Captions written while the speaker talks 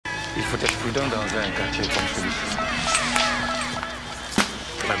Il faut être prudent dans un quartier comme celui-ci.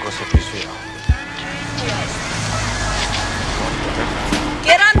 La grosse épicerie.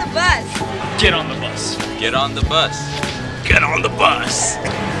 Get on the bus. Get on the bus. Get on the bus. Get on the bus.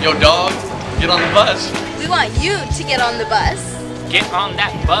 Yo, dog, get on the bus. We want you to get on the bus. Get on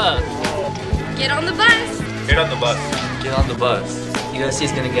that bus. Get on the bus. Get on the bus. Get on the bus. USC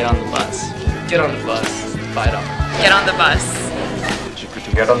is gonna get on the bus. Get on the bus. Fight up. Get on the bus. J'ai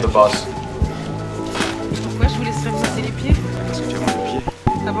plutôt get on the bus. Pourquoi je vous laisserais me passer les pieds? Parce que tu as mal aux pieds.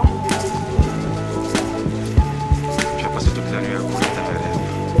 Ah bon? Tu as passé toute la nuit à courir derrière.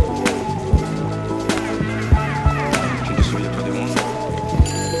 Tu ne souviens pas de moi?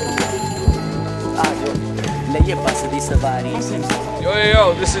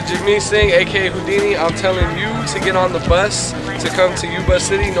 Yo, this is Jagmeet Singh, aka Houdini. I'm telling you to get on the bus to come to Yuba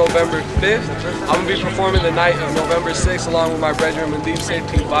City November 5th. I'm gonna be performing the night of November 6th along with my brethren Mandeep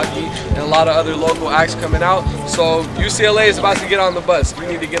Sethi, Baki, and a lot of other local acts coming out. So UCLA is about to get on the bus. You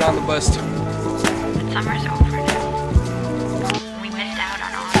need to get on the bus too. Summer's over now.